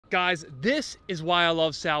Guys, this is why I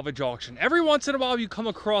love Salvage Auction. Every once in a while you come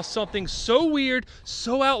across something so weird,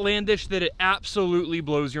 so outlandish that it absolutely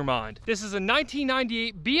blows your mind. This is a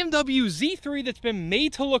 1998 BMW Z3 that's been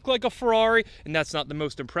made to look like a Ferrari, and that's not the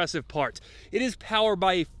most impressive part. It is powered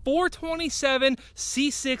by a 427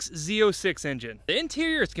 C6 Z06 engine. The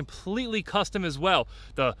interior is completely custom as well.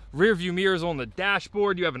 The rear view mirrors on the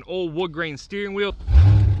dashboard, you have an old wood grain steering wheel.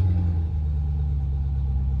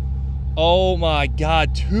 Oh my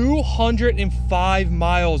God, 205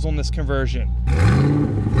 miles on this conversion.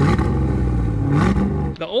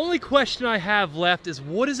 The only question I have left is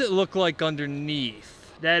what does it look like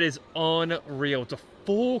underneath? That is unreal. It's a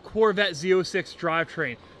full Corvette Z06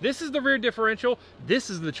 drivetrain. This is the rear differential, this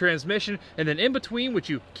is the transmission, and then in between, which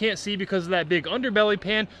you can't see because of that big underbelly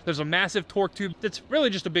pan, there's a massive torque tube that's really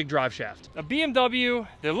just a big drive shaft. A BMW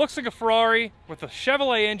that looks like a Ferrari with a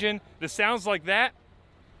Chevrolet engine that sounds like that.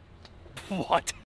 What?